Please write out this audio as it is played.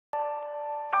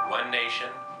one nation,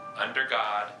 under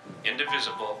God,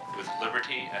 indivisible, with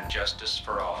liberty and justice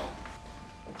for all.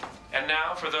 And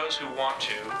now, for those who want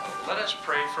to, let us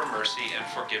pray for mercy and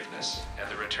forgiveness and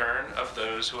the return of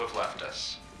those who have left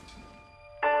us.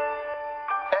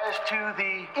 As to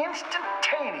the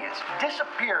instantaneous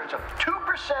disappearance of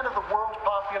 2% of the world's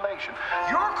population,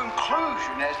 your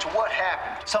conclusion as to what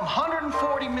happened, some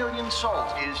 140 million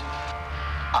souls, is,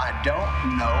 I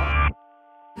don't know.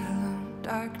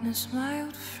 Darkness, my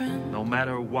old friend. No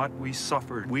matter what we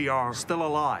suffered, we are still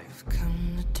alive. I've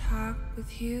come to talk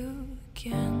with you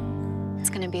again. It's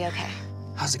gonna be okay.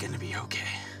 How's it gonna be okay?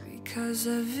 Because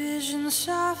a vision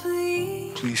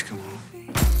softly. Please come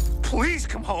home. Please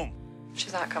come home.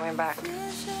 She's not coming back.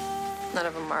 None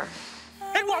of them are.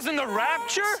 It wasn't the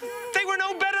rapture. They were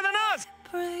no better than us.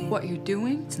 What you're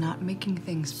doing is not making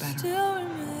things better.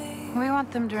 We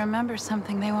want them to remember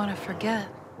something they want to forget.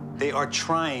 They are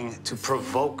trying to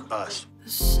provoke us.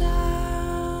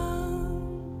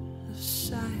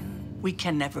 We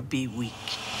can never be weak.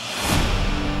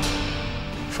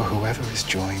 For whoever is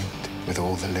joined with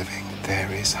all the living,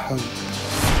 there is hope.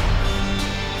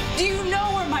 Do you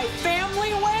know where my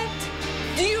family went?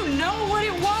 Do you know what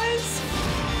it was?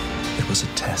 It was a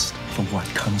test for what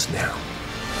comes now.